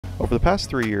Over the past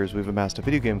 3 years, we've amassed a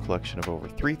video game collection of over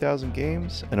 3,000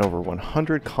 games and over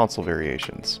 100 console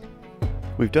variations.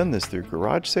 We've done this through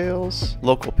garage sales,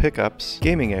 local pickups,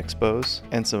 gaming expos,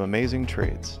 and some amazing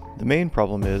trades. The main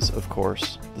problem is, of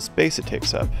course, the space it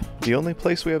takes up. The only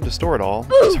place we have to store it all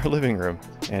is our living room,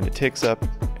 and it takes up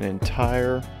an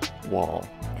entire wall.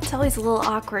 It's always a little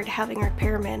awkward having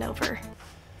repairmen over.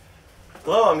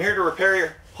 Hello, I'm here to repair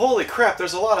your... Holy crap,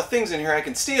 there's a lot of things in here I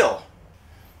can steal!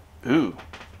 Ooh,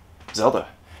 Zelda.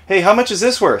 Hey, how much is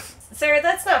this worth? Sir,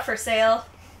 that's not for sale.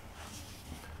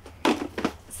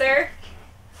 Sir?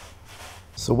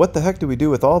 So what the heck do we do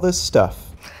with all this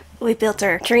stuff? We built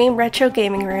our dream retro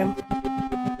gaming room.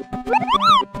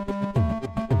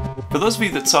 For those of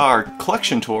you that saw our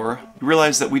collection tour, you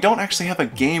realize that we don't actually have a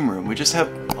game room, we just have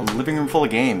a living room full of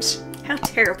games. How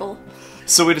terrible.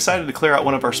 So we decided to clear out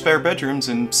one of our spare bedrooms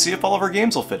and see if all of our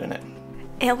games will fit in it.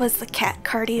 It was the cat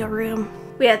cardio room.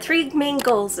 We had 3 main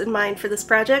goals in mind for this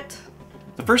project.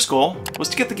 The first goal was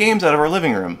to get the games out of our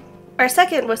living room. Our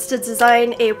second was to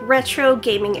design a retro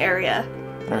gaming area.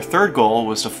 And our third goal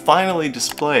was to finally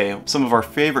display some of our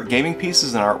favorite gaming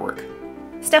pieces and artwork.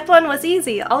 Step 1 was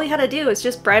easy. All we had to do was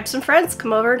just bribe some friends to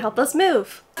come over and help us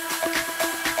move.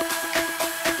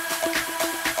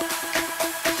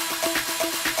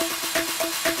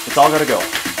 It's all gotta go.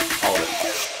 All of it.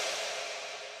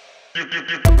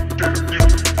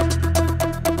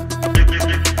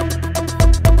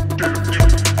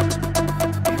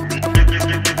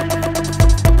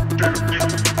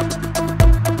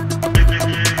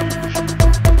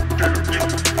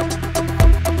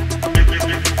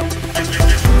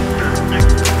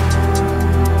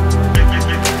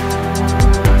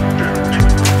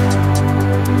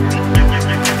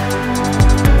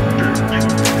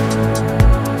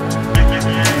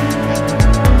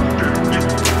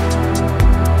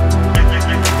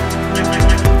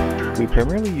 We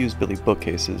primarily use Billy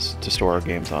bookcases to store our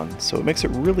games on, so it makes it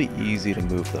really easy to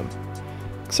move them.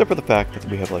 Except for the fact that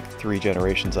we have like 3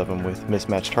 generations of them with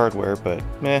mismatched hardware, but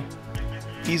meh.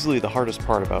 Easily the hardest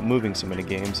part about moving so many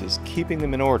games is keeping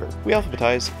them in order. We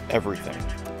alphabetize everything.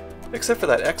 Except for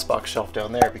that Xbox shelf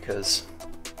down there because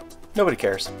nobody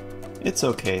cares. It's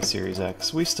okay, Series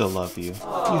X, we still love you.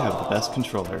 You have the best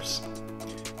controllers.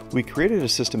 We created a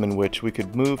system in which we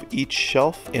could move each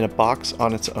shelf in a box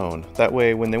on its own. That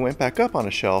way, when they went back up on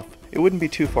a shelf, it wouldn't be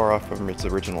too far off from its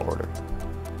original order.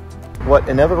 What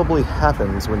inevitably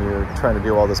happens when you're trying to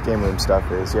do all this game room stuff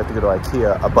is you have to go to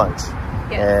IKEA a bunch.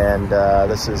 Yeah. And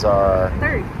this is our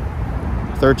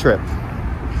third trip.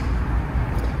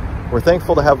 We're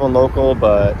thankful to have one local,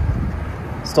 but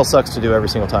it still sucks to do every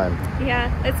single time.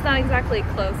 Yeah, it's not exactly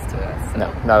close to us. So.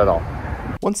 No, not at all.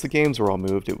 Once the games were all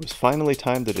moved, it was finally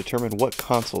time to determine what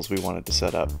consoles we wanted to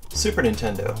set up. Super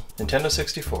Nintendo, Nintendo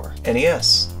 64,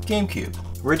 NES, GameCube,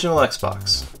 original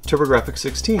Xbox, TurboGrafx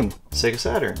 16, Sega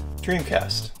Saturn,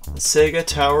 Dreamcast, the Sega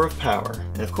Tower of Power,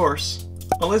 and of course,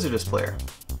 a Laserdisc player.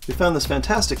 We found this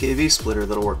fantastic AV splitter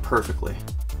that'll work perfectly.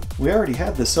 We already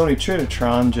had the Sony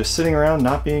Trinitron just sitting around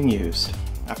not being used.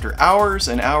 After hours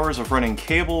and hours of running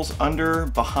cables under,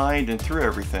 behind, and through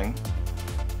everything,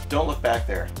 don't look back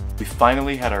there. We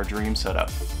finally had our dream set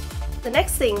up. The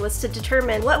next thing was to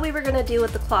determine what we were going to do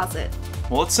with the closet.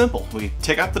 Well, it's simple. We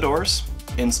take out the doors,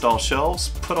 install shelves,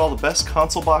 put all the best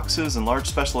console boxes and large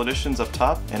special editions up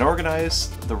top, and organize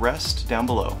the rest down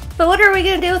below. But what are we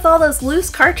going to do with all those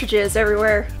loose cartridges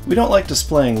everywhere? We don't like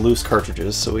displaying loose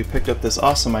cartridges, so we picked up this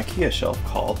awesome IKEA shelf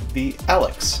called the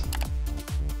Alex.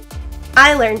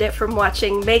 I learned it from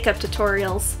watching makeup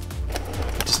tutorials.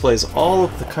 It displays all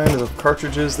of the kind of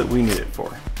cartridges that we need it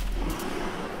for.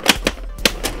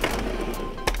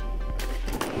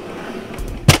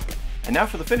 And now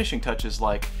for the finishing touches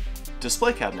like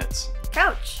display cabinets,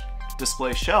 Couch,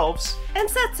 display shelves, and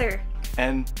setzer,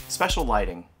 and special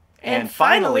lighting. And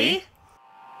finally...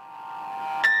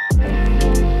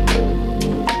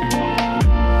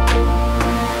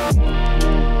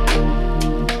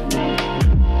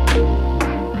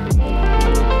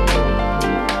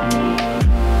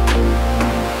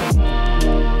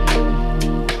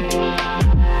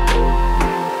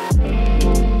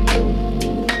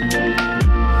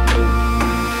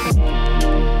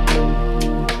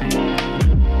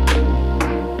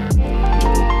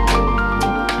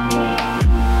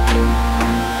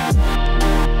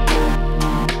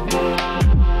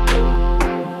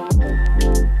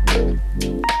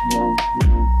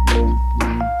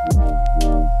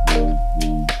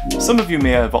 Some of you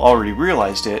may have already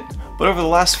realized it, but over the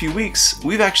last few weeks,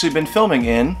 we've actually been filming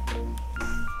in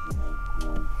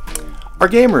our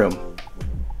game room.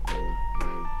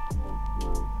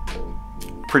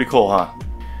 Pretty cool, huh?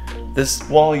 This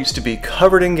wall used to be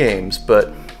covered in games,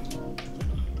 but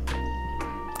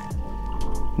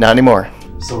not anymore.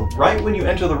 So right when you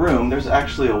enter the room, there's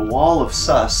actually a wall of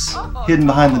sus hidden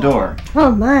behind the door.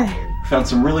 Oh my. Found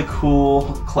some really cool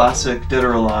classic Dead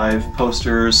or Alive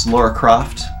posters. Lara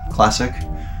Croft, classic.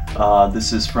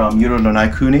 This is from Yuro no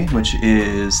Naikuni, which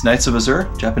is Knights of Azure,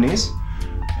 Japanese.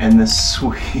 And this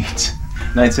sweet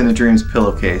Nights into Dreams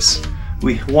pillowcase.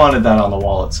 We wanted that on the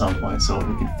wall at some point, so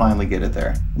we can finally get it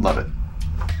there. Love it.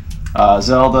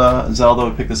 Zelda,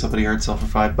 we picked this up at a yard sale for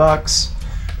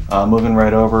 $5. Moving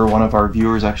right over, one of our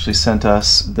viewers actually sent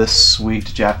us this sweet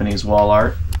Japanese wall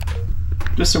art.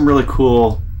 Just some really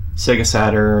cool Sega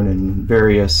Saturn and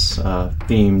various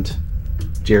themed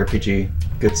JRPG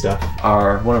good stuff.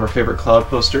 One of our favorite cloud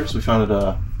posters. We found it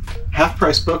at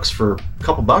half-price books for a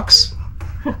couple bucks.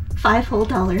 $5 whole.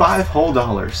 $5 whole.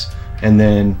 And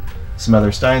then some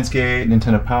other Steins Gate,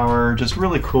 Nintendo Power, just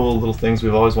really cool little things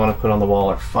we've always wanted to put on the wall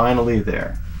are finally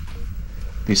there.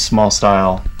 These small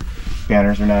style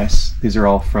banners are nice. These are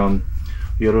all from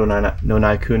Yuro no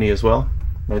Naikuni as well,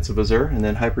 Knights of Azure, and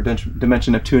then Hyperdimension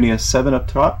Neptunia 7 up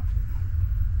top.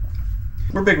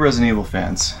 We're big Resident Evil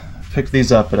fans. Picked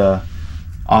these up at a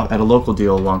local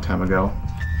deal a long time ago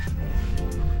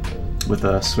with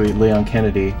a sweet Leon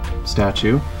Kennedy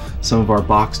statue. Some of our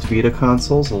boxed Vita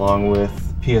consoles along with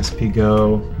PSP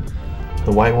Go,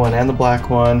 the white one and the black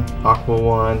one, Aqua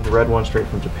one, the red one straight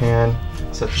from Japan.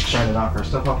 So just trying to knock our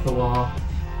stuff off the wall.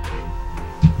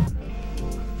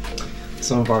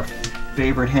 Some of our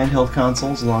favorite handheld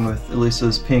consoles along with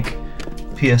Elisa's pink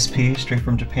PSP straight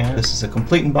from Japan. This is a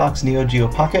complete in box Neo Geo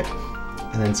Pocket.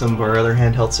 And then some of our other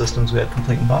handheld systems we had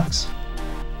complete in box.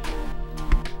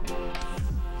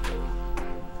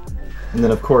 And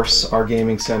then of course our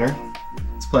gaming center.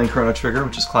 It's playing Chrono Trigger,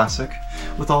 which is classic,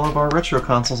 with all of our retro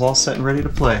consoles all set and ready to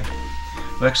play.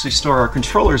 We actually store our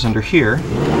controllers under here.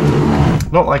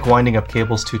 We don't like winding up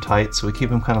cables too tight, so we keep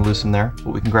them kind of loose in there,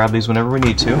 but we can grab these whenever we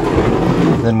need to.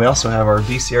 And then we also have our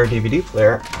VCR DVD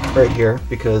player right here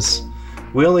because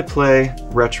we only play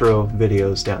retro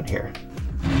videos down here.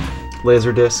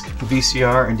 Laserdisc,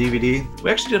 VCR, and DVD.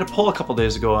 We actually did a poll a couple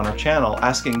days ago on our channel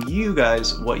asking you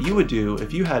guys what you would do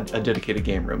if you had a dedicated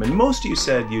game room. And most of you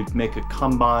said you'd make a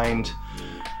combined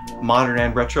modern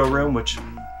and retro room, which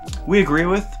we agree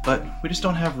with, but we just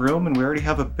don't have room and we already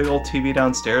have a big old TV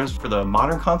downstairs for the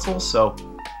modern consoles, so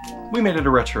we made it a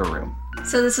retro room.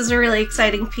 So this is a really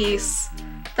exciting piece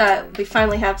that we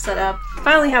finally have set up.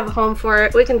 Finally have a home for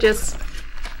it. We can just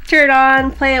turn it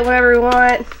on, play it whenever we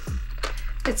want.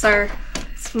 It's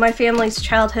my family's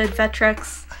childhood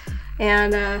Vectrex,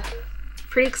 and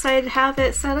pretty excited to have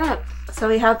it set up. So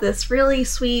we have this really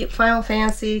sweet Final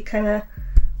Fantasy kind of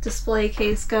display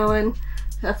case going.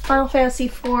 Final Fantasy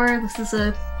IV, this is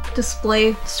a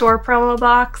display store promo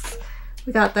box.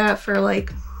 We got that for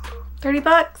like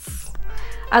 $30.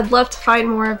 I'd love to find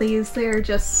more of these. They're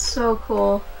just so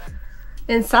cool.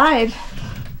 Inside,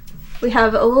 we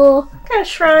have a little kind of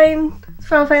shrine.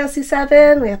 Final Fantasy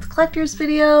VII, we have the collector's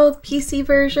video, the PC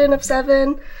version of 7,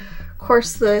 of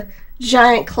course the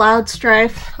giant Cloud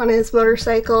Strife on his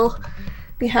motorcycle.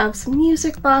 We have some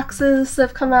music boxes that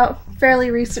have come out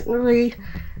fairly recently,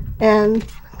 and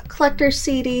collector's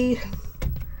CD.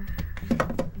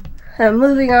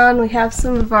 Moving on, we have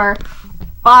some of our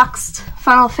boxed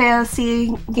Final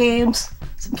Fantasy games,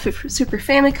 some Super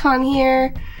Famicom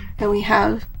here, and we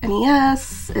have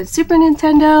NES, and Super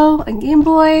Nintendo, and Game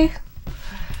Boy.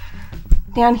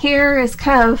 Down here is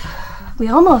kind of, we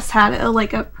almost had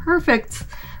a perfect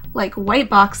white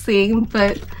box theme,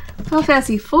 but Final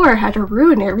Fantasy IV had to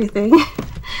ruin everything.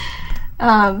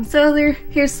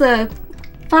 Here's the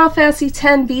Final Fantasy X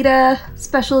Vita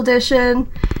Special Edition.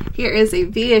 Here is a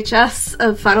VHS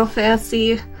of Final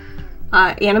Fantasy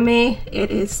anime.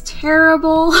 It is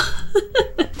terrible.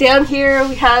 Down here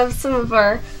we have some of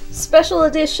our special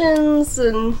editions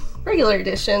and regular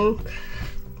edition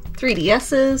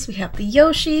 3DSs. We have the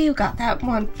Yoshi. We got that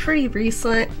one pretty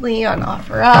recently on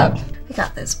OfferUp. We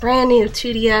got this brand new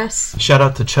 2DS. Shout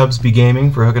out to Chubsby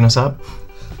Gaming for hooking us up.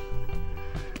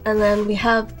 And then we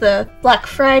have the Black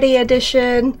Friday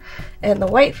edition and the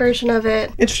white version of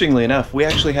it. Interestingly enough, we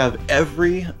actually have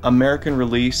every American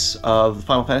release of the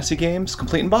Final Fantasy games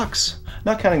complete in box,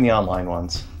 not counting the online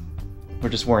ones. We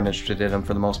just weren't interested in them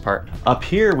for the most part. Up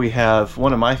here we have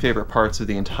one of my favorite parts of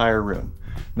the entire room.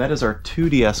 And that is our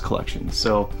 2DS collection.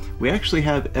 So we actually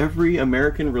have every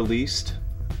American released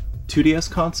 2DS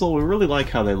console. We really like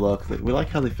how they look. We like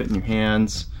how they fit in your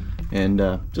hands,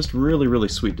 and just really, really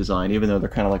sweet design, even though they're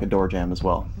kind of like a door jam as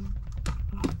well.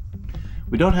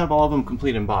 We don't have all of them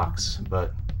complete in box,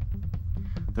 but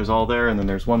there's all there, and then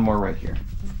there's one more right here.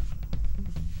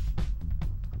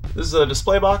 This is a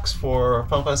display box for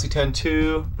Final Fantasy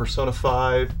X-2, Persona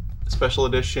 5, Special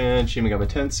Edition, Shin Megami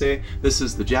Tensei. This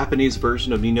is the Japanese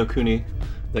version of Ni no Kuni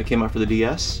that came out for the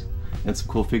DS, and some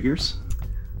cool figures.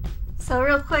 So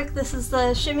real quick, this is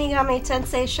the Shin Megami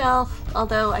Tensei shelf,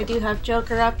 although I do have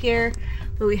Joker up here,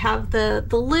 but we have the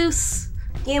loose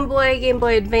Game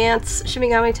Boy Advance, Shin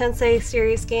Megami Tensei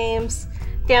series games.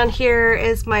 Down here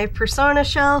is my Persona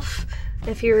shelf.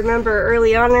 If you remember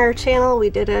early on in our channel, we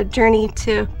did a journey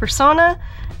to Persona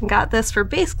and got this for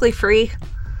basically free.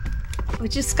 We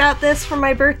just got this for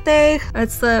my birthday.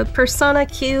 It's the Persona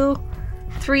Q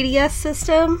 3DS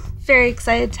system. Very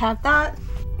excited to have that.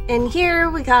 In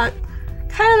here we got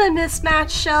kind of a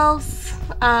mismatched shelves.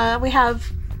 We have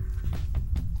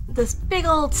this big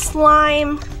old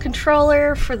slime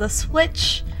controller for the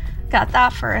Switch. Got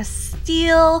that for a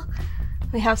steal.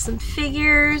 We have some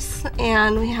figures,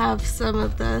 and we have some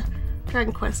of the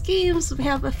Dragon Quest games. We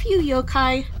have a few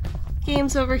yokai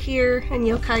games over here, and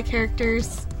yokai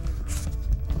characters.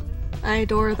 I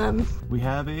adore them. We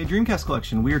have a Dreamcast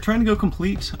collection. We are trying to go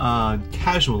complete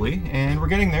casually, and we're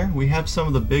getting there. We have some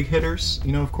of the big hitters,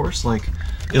 you know, of course, like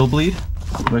Illbleed.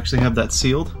 We actually have that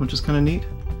sealed, which is kind of neat.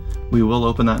 We will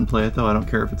open that and play it, though. I don't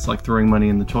care if it's like throwing money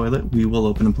in the toilet. We will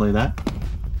open and play that.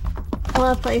 I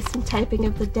want to play some Typing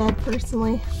of the Dead,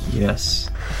 personally.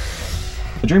 Yes.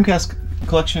 The Dreamcast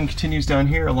collection continues down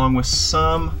here, along with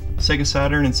some Sega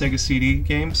Saturn and Sega CD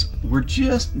games. We're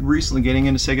just recently getting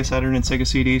into Sega Saturn and Sega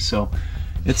CD, so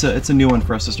it's a new one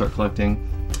for us to start collecting.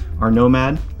 Our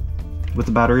Nomad with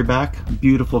the battery back,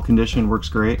 beautiful condition, works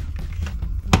great.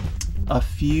 A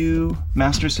few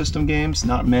Master System games,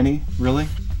 not many, really.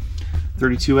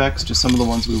 32X, just some of the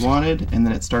ones we wanted, and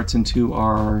then it starts into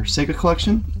our Sega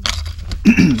collection.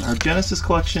 Our Genesis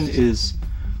collection is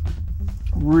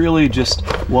really just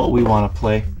what we want to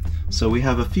play. So we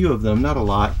have a few of them, not a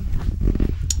lot,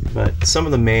 but some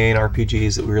of the main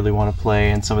RPGs that we really want to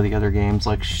play, and some of the other games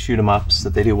like shoot 'em ups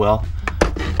that they do well.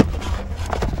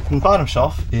 And the bottom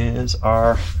shelf is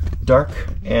our Dark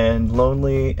and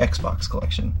Lonely Xbox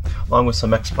collection, along with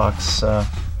some Xbox,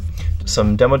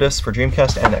 some demo discs for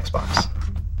Dreamcast and Xbox.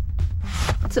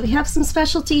 So we have some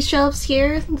specialty shelves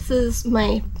here. This is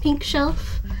my pink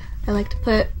shelf. I like to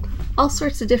put all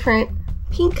sorts of different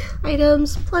pink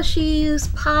items,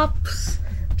 plushies, pops,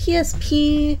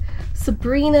 PSP,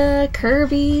 Sabrina,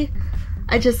 Kirby.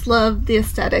 I just love the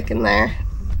aesthetic in there.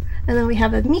 And then we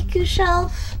have a Miku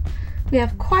shelf. We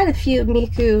have quite a few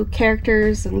Miku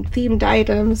characters and themed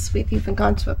items. We've even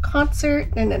gone to a concert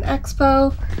and an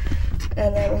expo.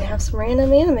 And then we have some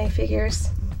random anime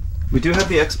figures. We do have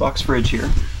the Xbox fridge here.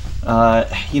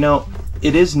 You know,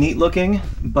 it is neat looking,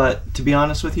 but to be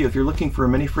honest with you, if you're looking for a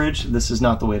mini fridge, this is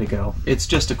not the way to go. It's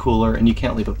just a cooler, and you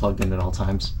can't leave it plugged in at all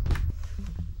times.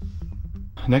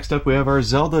 Next up, we have our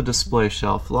Zelda display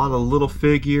shelf. A lot of little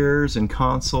figures and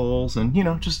consoles and, you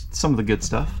know, just some of the good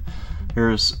stuff.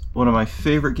 Here's one of my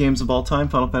favorite games of all time,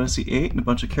 Final Fantasy VIII, and a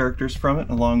bunch of characters from it,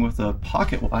 along with a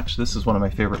pocket watch. This is one of my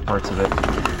favorite parts of it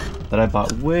that I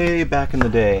bought way back in the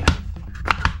day.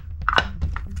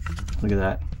 Look at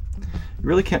that. You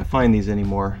really can't find these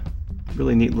anymore.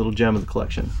 Really neat little gem of the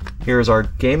collection. Here's our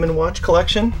Game & Watch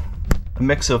collection. A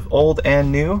mix of old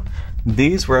and new.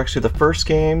 These were actually the first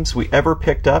games we ever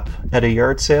picked up at a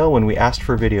yard sale when we asked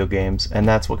for video games, and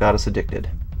that's what got us addicted.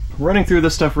 Running through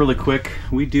this stuff really quick,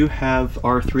 we do have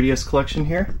our 3DS collection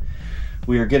here.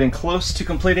 We are getting close to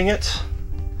completing it.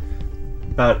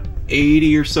 About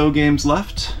 80 or so games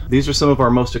left. These are some of our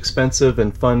most expensive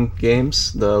and fun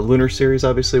games. The Lunar series,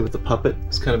 obviously, with the puppet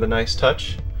is kind of a nice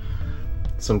touch.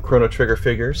 Some Chrono Trigger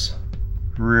figures.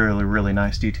 Really, really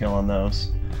nice detail on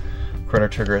those. Chrono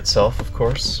Trigger itself, of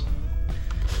course.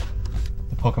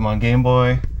 The Pokemon Game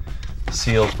Boy.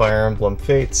 Sealed Fire Emblem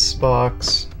Fates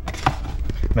box.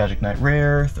 Magic Knight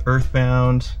Rare,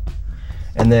 Earthbound.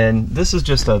 And then this is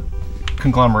just a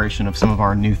conglomeration of some of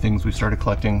our new things we've started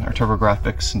collecting, our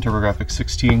TurboGrafx and TurboGrafx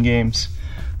 16 games,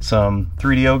 some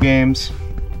 3DO games.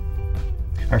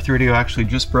 Our 3DO actually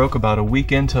just broke about a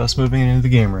week into us moving into the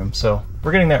game room, so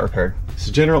we're getting that repaired. It's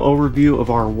a general overview of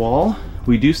our wall.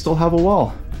 We do still have a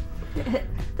wall.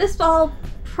 This wall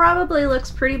probably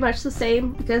looks pretty much the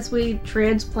same because we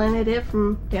transplanted it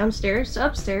from downstairs to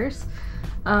upstairs.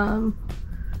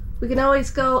 We can always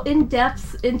go in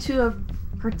depth into a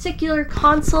particular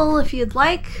console if you'd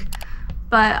like,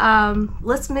 but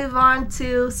let's move on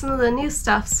to some of the new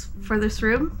stuffs for this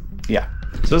room. Yeah,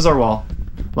 so this is our wall,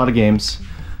 a lot of games,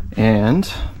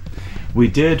 and we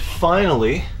did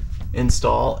finally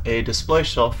install a display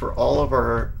shelf for all of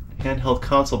our handheld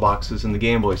console boxes in the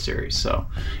Game Boy series, so,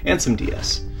 and some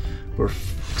DS. We're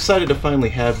excited to finally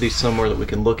have these somewhere that we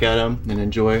can look at them and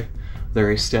enjoy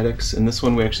their aesthetics. And this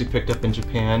one we actually picked up in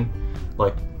Japan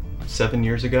like 7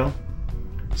 years ago,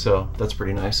 so that's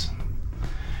pretty nice.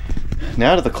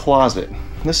 Now to the closet.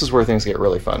 This is where things get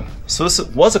really fun. So this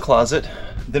was a closet,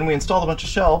 then we installed a bunch of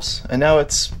shelves, and now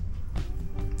it's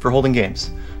for holding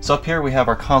games. So up here we have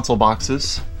our console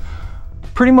boxes.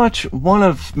 Pretty much one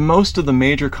of most of the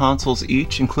major consoles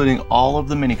each, including all of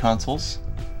the mini consoles.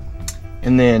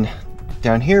 And then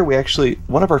down here we actually,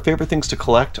 one of our favorite things to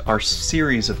collect are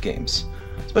series of games,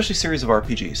 especially series of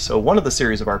RPGs. So one of the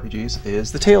series of RPGs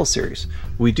is the Tales series.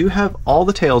 We do have all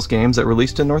the Tales games that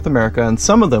released in North America, and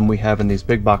some of them we have in these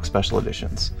big box special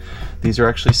editions. These are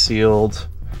actually sealed,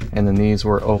 and then these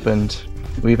were opened.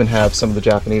 We even have some of the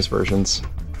Japanese versions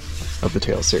of the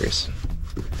Tales series.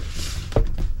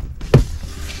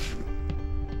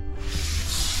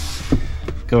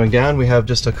 Going down, we have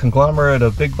just a conglomerate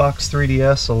of big box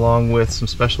 3DS along with some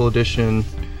special edition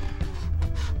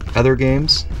other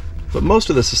games, but most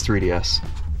of this is 3DS.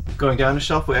 Going down the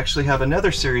shelf, we actually have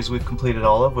another series we've completed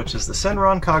all of, which is the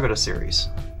Senran Kagura series.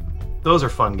 Those are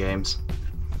fun games.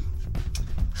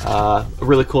 A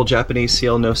really cool Japanese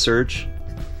CL No Surge.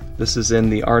 This is in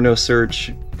the R No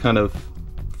Surge kind of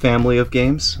family of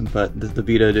games, but the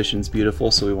Vita edition is beautiful,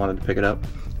 so we wanted to pick it up.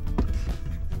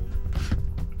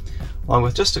 Along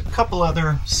with just a couple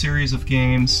other series of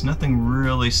games. Nothing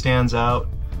really stands out.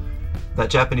 That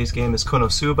Japanese game is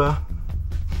Konosuba.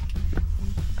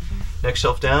 Next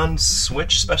shelf down,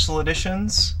 Switch special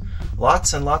editions.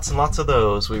 Lots and lots and lots of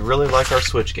those. We really like our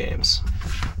Switch games.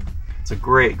 It's a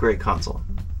great, great console.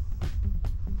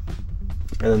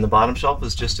 And then the bottom shelf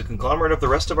is just a conglomerate of the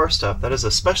rest of our stuff. That is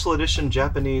a special edition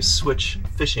Japanese Switch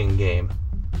fishing game.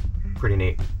 Pretty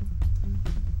neat.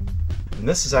 And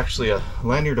this is actually a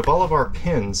lanyard of all of our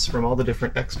pins from all the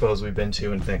different expos we've been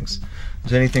to and things.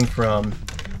 There's anything from,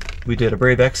 we did a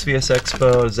Brave Exvius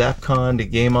Expo, ZapCon, to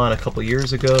Game On a couple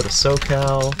years ago, to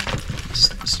SoCal.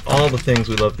 Just all the things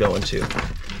we love going to.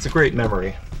 It's a great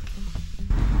memory.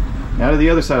 Now to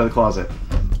the other side of the closet.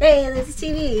 Hey, there's a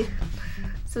TV.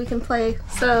 So we can play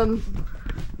some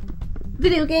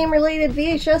video game related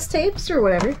VHS tapes or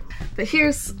whatever. But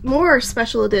here's more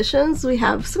special editions. We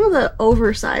have some of the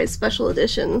oversized special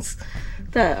editions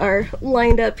that are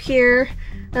lined up here.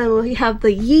 And we have the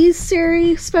Yeez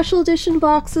series special edition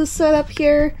boxes set up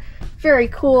here. Very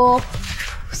cool.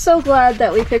 So glad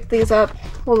that we picked these up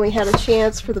when we had a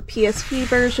chance for the PSP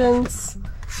versions.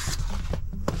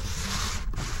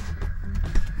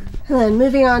 And then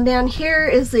moving on down here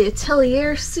is the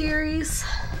Atelier series.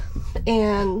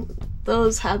 And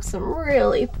those have some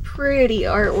really pretty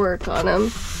artwork on them.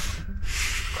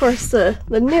 Of course, the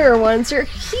newer ones are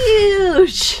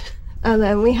huge. And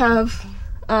then we have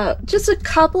just a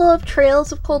couple of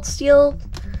Trails of Cold Steel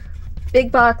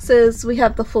big boxes. We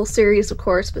have the full series, of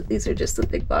course, but these are just the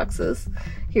big boxes.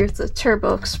 Here's the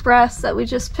Turbo Express that we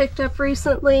just picked up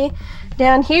recently.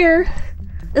 Down here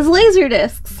is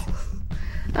Laserdiscs.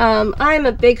 I'm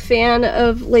a big fan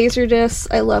of Laserdiscs.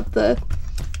 I love the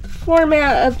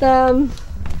format of them,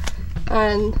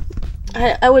 and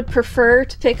I would prefer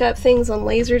to pick up things on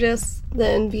Laserdisc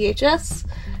than VHS,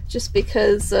 just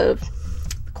because of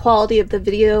the quality of the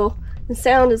video and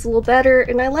sound is a little better,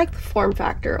 and I like the form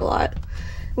factor a lot.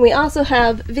 And we also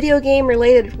have video game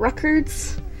related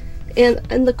records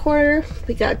in the corner.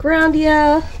 We got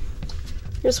Groundia.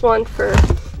 Here's one for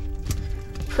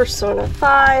Persona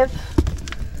 5.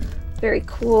 Very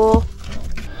cool.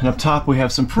 And up top we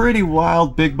have some pretty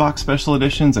wild big box special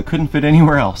editions that couldn't fit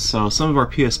anywhere else. So some of our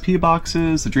PSP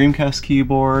boxes, the Dreamcast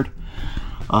keyboard,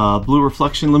 Blue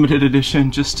Reflection limited edition,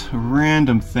 just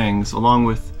random things. Along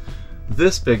with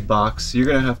this big box, you're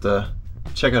gonna have to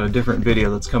check out a different video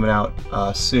that's coming out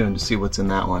soon to see what's in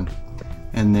that one.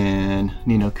 And then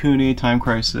Ni no Kuni, Time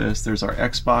Crisis, there's our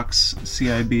Xbox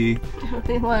CIB.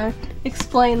 You want to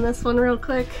explain this one real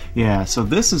quick? Yeah, so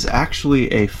this is actually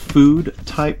a food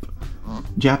type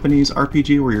Japanese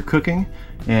RPG where you're cooking,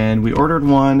 and we ordered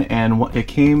one and it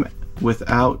came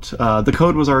without, the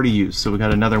code was already used, so we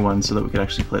got another one so that we could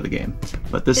actually play the game.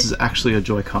 But this is actually a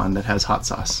Joy-Con that has hot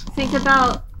sauce. Think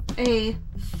about a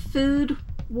Food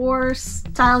Wars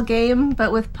style game,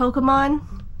 but with Pokemon.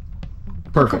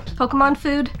 Perfect. Pokemon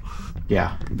food.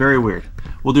 Yeah, very weird.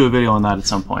 We'll do a video on that at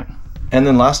some point. And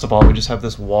then last of all, we just have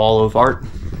this wall of art.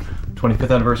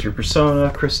 25th anniversary Persona,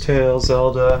 Chris Tale,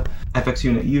 Zelda, FX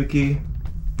Unit Yuki.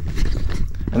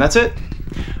 And that's it.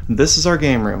 This is our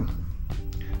game room.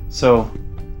 So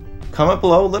comment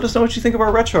below, let us know what you think of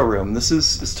our retro room.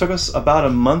 This took us about a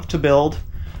month to build.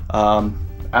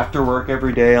 After work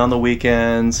every day on the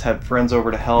weekends, had friends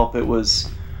over to help. It was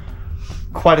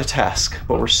quite a task,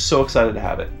 but we're so excited to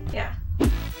have it. Yeah.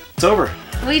 It's over.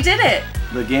 We did it.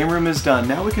 The game room is done.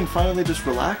 Now we can finally just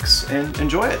relax and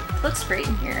enjoy it. Looks great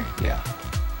in here. Yeah.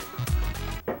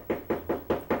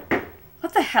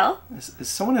 What the hell? Is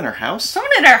someone in our house?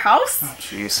 Someone in our house? Oh,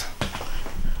 jeez.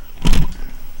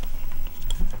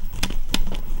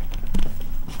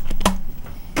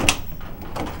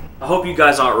 I hope you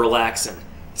guys aren't relaxing.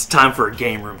 It's time for a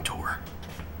game room tour.